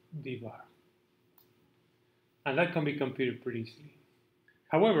D bar. And that can be computed pretty easily.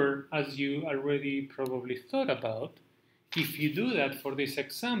 However, as you already probably thought about, if you do that for this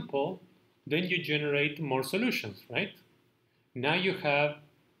example, then you generate more solutions, right? Now you have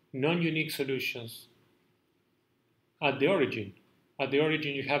non-unique solutions at the origin. At the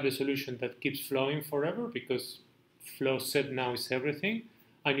origin, you have the solution that keeps flowing forever because flow set now is everything.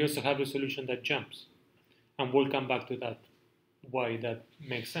 And you also have the solution that jumps. And we'll come back to that, why that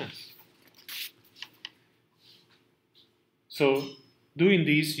makes sense. So doing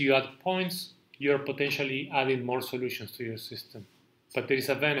this, you add points, you're potentially adding more solutions to your system. But there is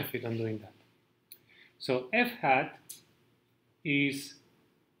a benefit on doing that. So f hat is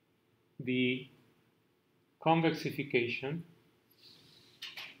the convexification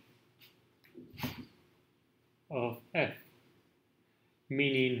of f,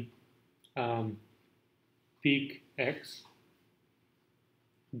 meaning pick x,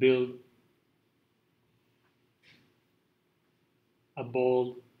 build a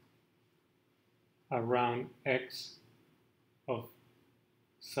ball around x of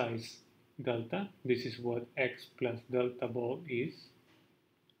size delta. This is what x plus delta ball is.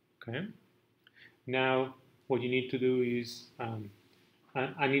 Okay. Now what you need to do is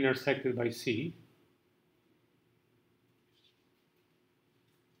unintersected by C.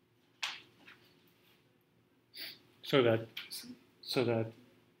 So that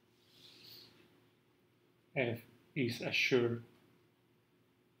f is assured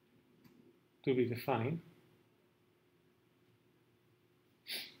to be defined.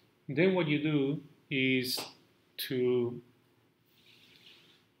 Then what you do is to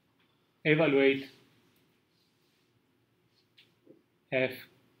evaluate f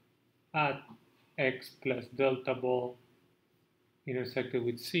at x plus delta ball intersected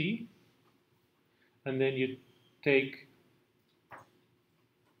with C, and then you take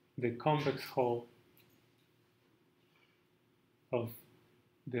the convex hull of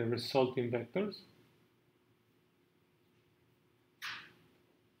the resulting vectors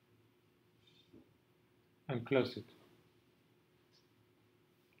and close it.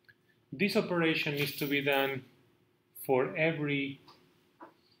 This operation needs to be done for every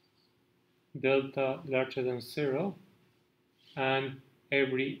delta larger than 0 and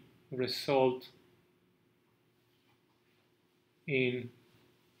every result in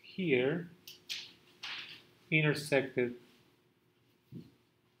here intersected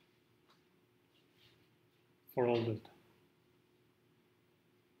for all delta.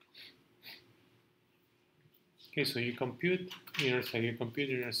 Okay, so you compute,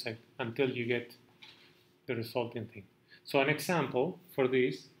 intersect until you get the resulting thing. So an example for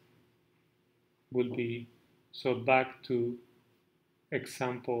this will be, so back to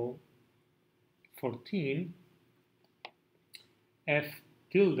example 14, f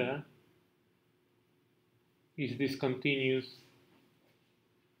tilde is discontinuous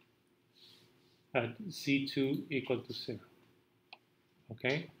at z2 equal to 0.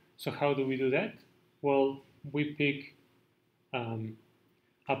 Okay, so how do we do that? Well, we pick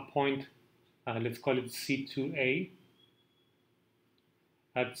a point, let's call it C2A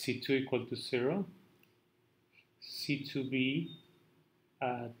at C2 equal to 0, C2B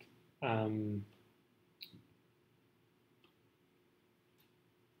at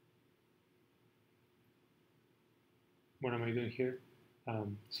what am I doing here?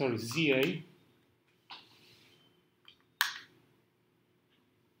 Sorry, ZA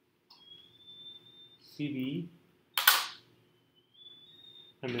CB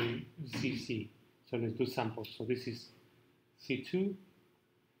and then CC. So let's do samples. So this is C2.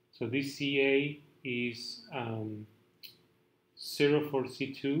 So this CA is 0 for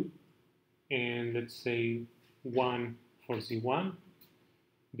C2 and let's say 1 for C1.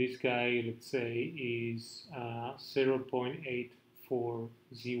 This guy, let's say, is 0.8 for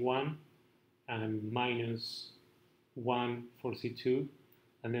Z1 and minus 1 for C2.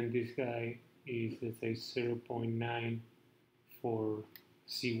 And then this guy is, let's say, 0.9 for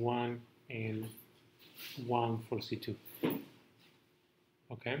C1 and 1 for C2.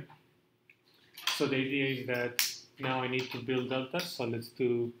 Okay? So the idea is that now I need to build deltas. So let's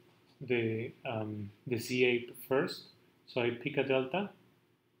do the ZA first. So I pick a delta.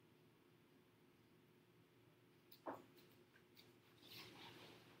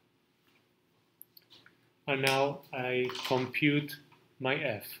 And now I compute my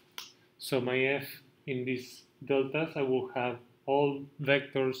f. So my f in these deltas, I will have all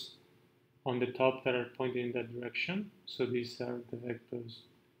vectors on the top that are pointing in that direction. So these are the vectors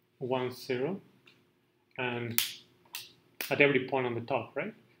 1, 0, and at every point on the top,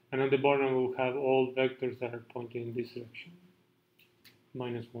 right? And on the bottom, we'll have all vectors that are pointing in this direction,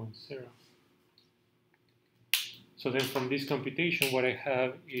 minus 1, 0. So then from this computation, what I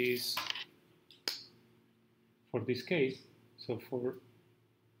have is, for this case, so for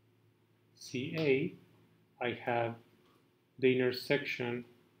CA, I have the intersection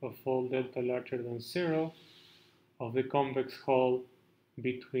of all delta larger than 0 of the convex hull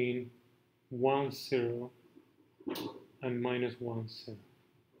between 1, 0 and minus 1, 0.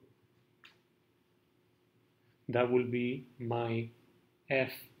 That will be my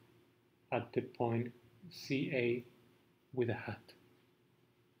f at the point CA with a hat.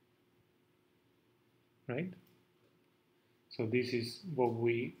 Right? So this is what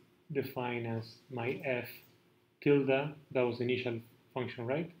we define as my f tilde, that was the initial function,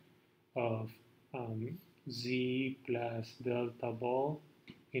 right, of z plus delta ball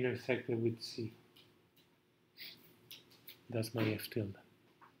intersected with c. That's my f tilde.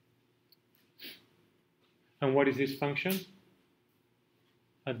 And what is this function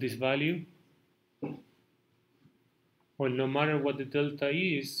at this value? Well, no matter what the delta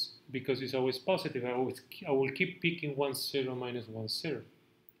is, because it's always positive, I will keep picking 1, 0, minus 1, 0.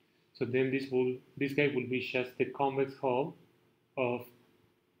 So then this guy will be just the convex hull of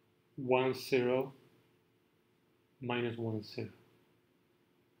 1, 0, minus 1, 0.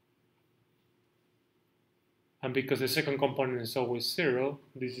 And because the second component is always 0,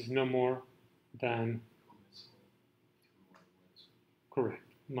 this is no more than, correct,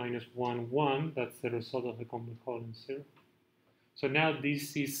 minus 1, 1. That's the result of the convex hull in 0. So now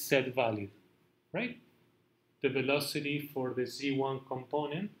this is set value, right? The velocity for the z1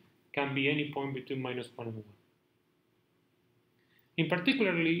 component can be any point between minus 1 and 1. In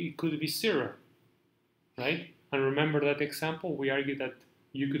particularly, it could be 0, right? And remember that example, we argued that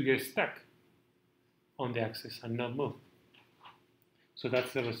you could get stuck on the axis and not move. So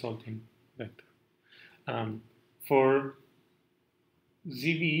that's the resulting vector. For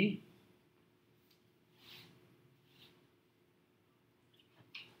ZV,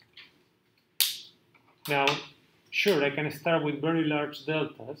 now, sure, I can start with very large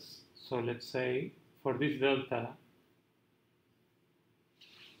deltas. So let's say for this delta,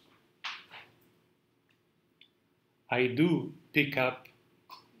 I do pick up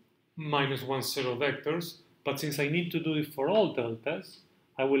minus 1, 0 vectors, but since I need to do it for all deltas,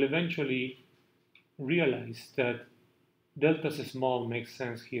 I will eventually realize that deltas small makes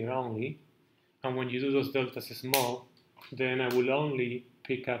sense here only, and when you do those deltas small, then I will only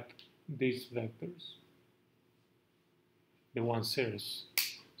pick up these vectors, the 1, 0s.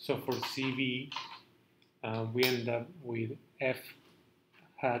 So for CV, we end up with f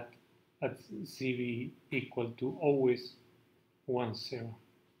hat at CV equal to always 1, 0.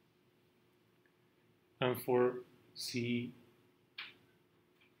 And for C,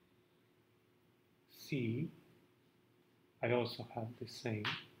 I also have the same.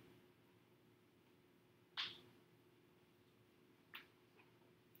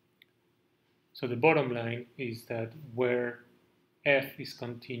 So the bottom line is that where f is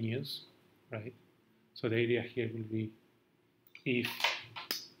continuous, right? So the idea here will be if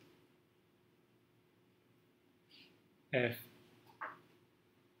f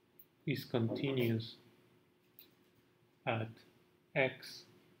is continuous at x,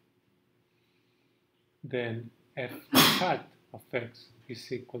 then f hat of x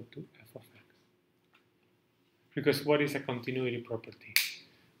is equal to f of x. Because what is a continuity property?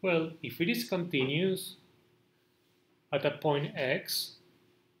 Well, if it is continuous at a point x,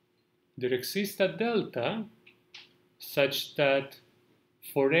 there exists a delta such that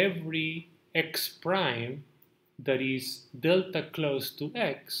for every x prime that is delta close to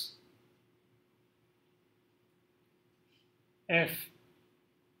x, f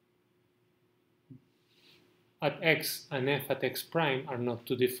at x and f at x prime are not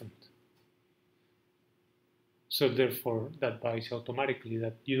too different. So therefore, that buys automatically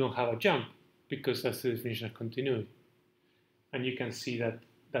that you don't have a jump, because that's the definition of continuity. And you can see that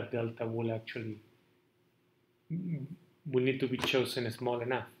that delta will need to be chosen small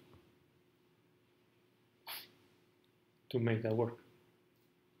enough to make that work.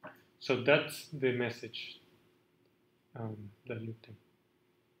 So that's the message that you take.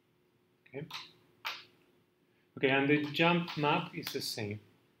 Okay. Okay, and the jump map is the same.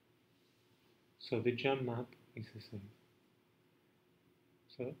 So the jump map is the same.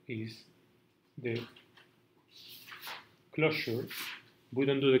 So is the closure, we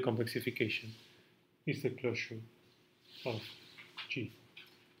don't do the complexification, is the closure of G.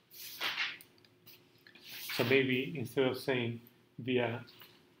 So maybe instead of saying via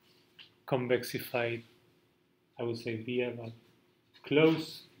convexified, I would say via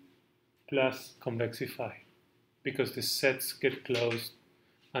close plus convexify, because the sets get closed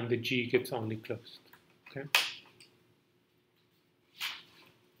and the G gets only closed. Okay.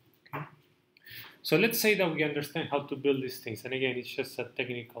 Okay. So let's say that we understand how to build these things, and again, it's just a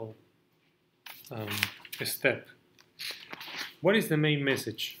technical step. What is the main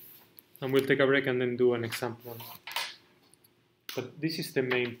message? And we'll take a break and then do an example. But this is the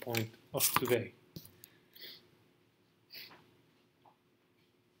main point of today.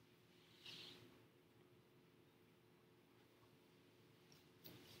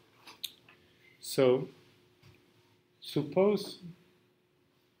 So, suppose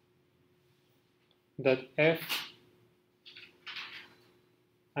that f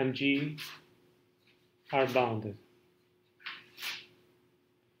and G are bounded.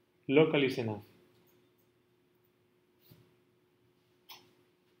 Local is enough.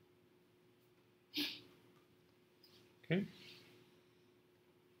 Okay.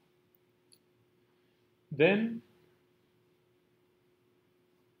 Then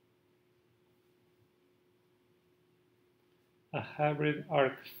a hybrid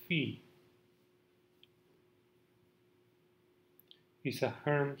arc phi is a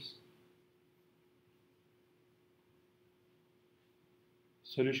Herm's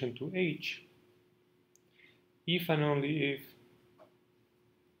solution to H if and only if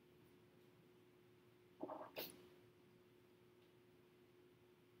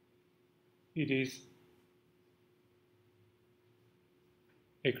it is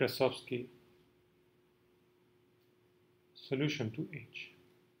a Krasovsky solution to H.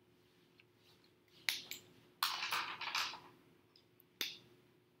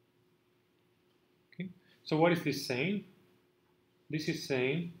 Okay. So what is this saying? This is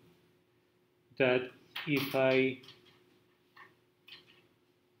saying that if I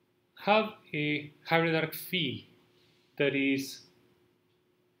have a hybrid arc phi that is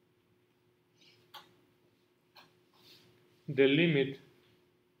the limit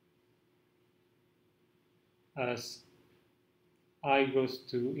as I goes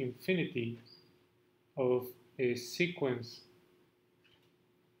to infinity of a sequence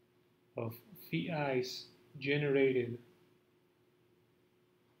of phi's generated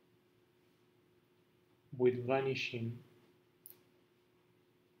with vanishing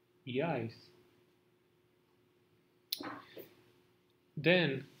EIs,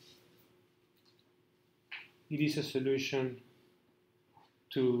 then it is a solution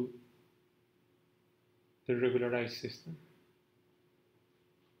to the regularized system.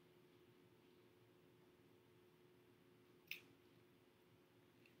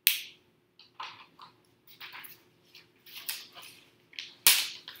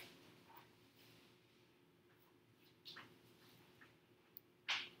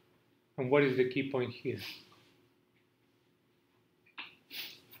 And what is the key point here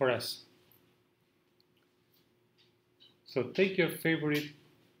for us? So take your favorite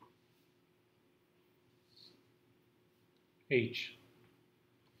H,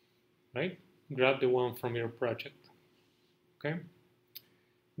 right? Grab the one from your project, okay?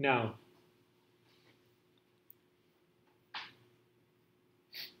 Now,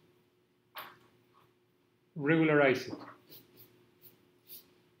 regularize it.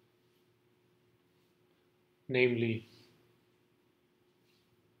 Namely,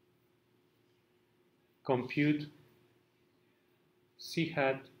 compute C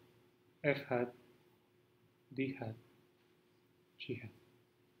hat, F hat, D hat, G hat.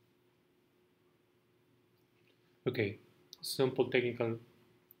 Okay, simple technical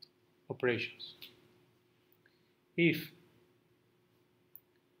operations. If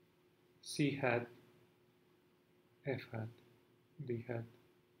C hat, F hat, D hat,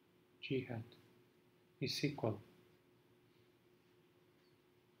 G hat is equal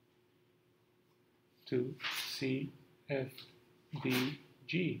to C, F, D,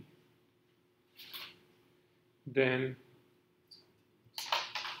 G, then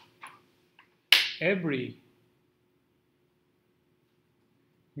every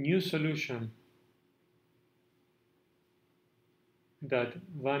new solution that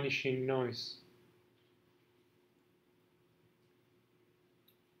vanishing noise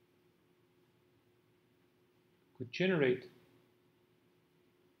could generate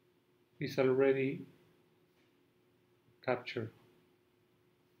is already captured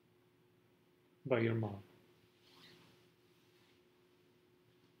by your model.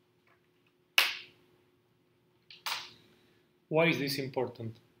 Why is this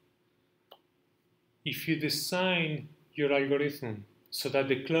important? If you design your algorithm so that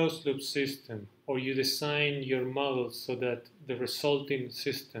the closed loop system, or you design your model so that the resulting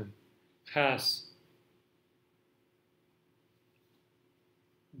system has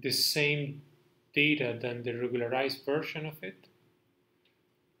the same data than the regularized version of it,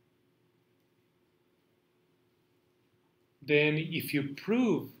 then if you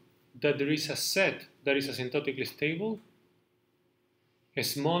prove that there is a set that is asymptotically stable, a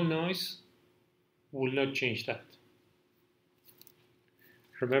small noise will not change that.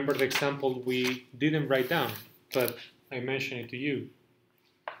 Remember the example we didn't write down, but I mentioned it to you.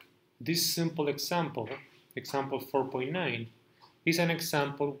 This simple example, example 4.9, is an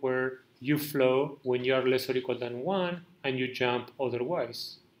example where you flow when you are less or equal than 1 and you jump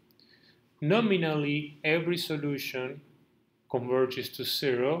otherwise. Nominally, every solution converges to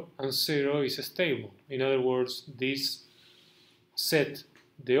 0 and 0 is stable. In other words, this set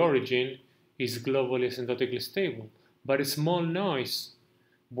the origin is globally asymptotically stable. But a small noise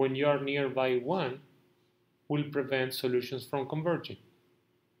when you are nearby 1 will prevent solutions from converging.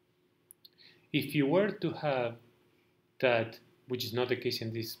 If you were to have that, which is not the case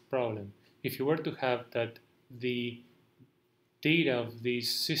in this problem, if you were to have that the data of this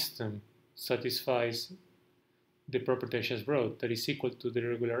system satisfies the property I just wrote, that is equal to the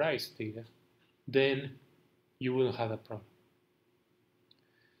regularized data, then you will have a problem.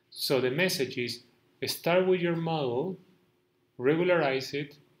 So the message is, start with your model, regularize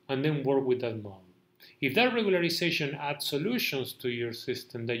it, and then work with that model. If that regularization adds solutions to your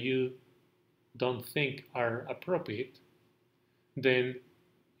system that you don't think are appropriate, then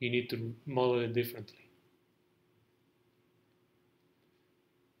you need to model it differently.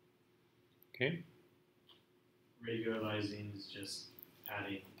 Okay? Regularizing is just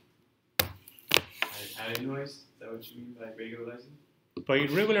adding noise. Is that what you mean by regularizing? By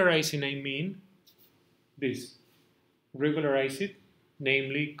regularizing, I mean this. Regularize it,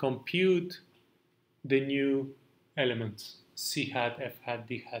 namely compute the new elements, C hat, F hat,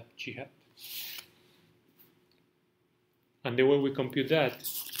 D hat, G hat. And the way we compute that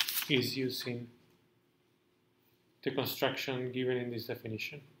is using the construction given in this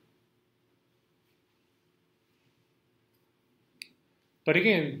definition. But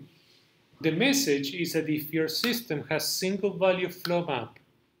again, the message is that if your system has single value flow map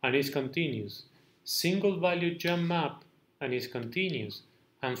and is continuous, single value jump map and is continuous,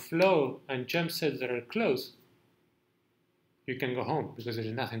 and flow and jump sets that are closed, you can go home because there's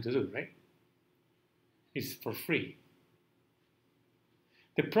nothing to do, right? It's for free.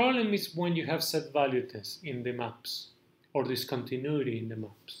 The problem is when you have set value tests in the maps or discontinuity in the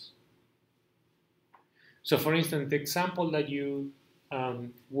maps. So for instance, the example that you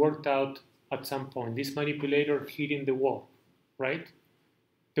worked out at some point, this manipulator hitting the wall, right?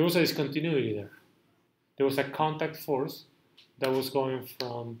 There was a discontinuity there. There was a contact force that was going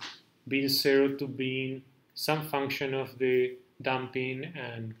from being 0 to being some function of the damping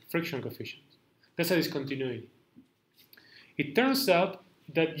and friction coefficient. That's a discontinuity. It turns out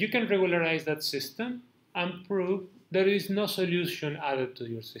that you can regularize that system and prove there is no solution added to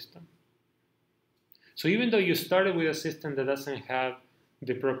your system. So even though you started with a system that doesn't have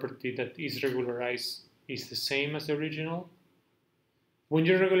the property that is regularized is the same as the original, when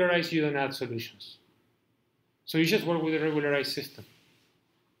you regularize, you don't add solutions. So you just work with a regularized system,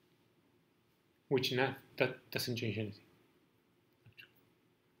 which that doesn't change anything.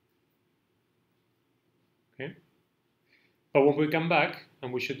 Okay? But when we come back,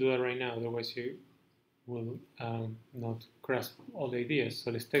 and we should do that right now, otherwise you will not grasp all the ideas.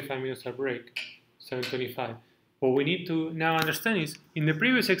 So let's take 5 minutes of break, 7:25. What we need to now understand is, in the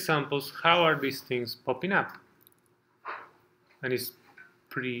previous examples, how are these things popping up? And it's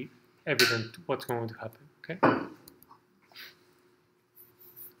pretty evident what's going to happen, okay?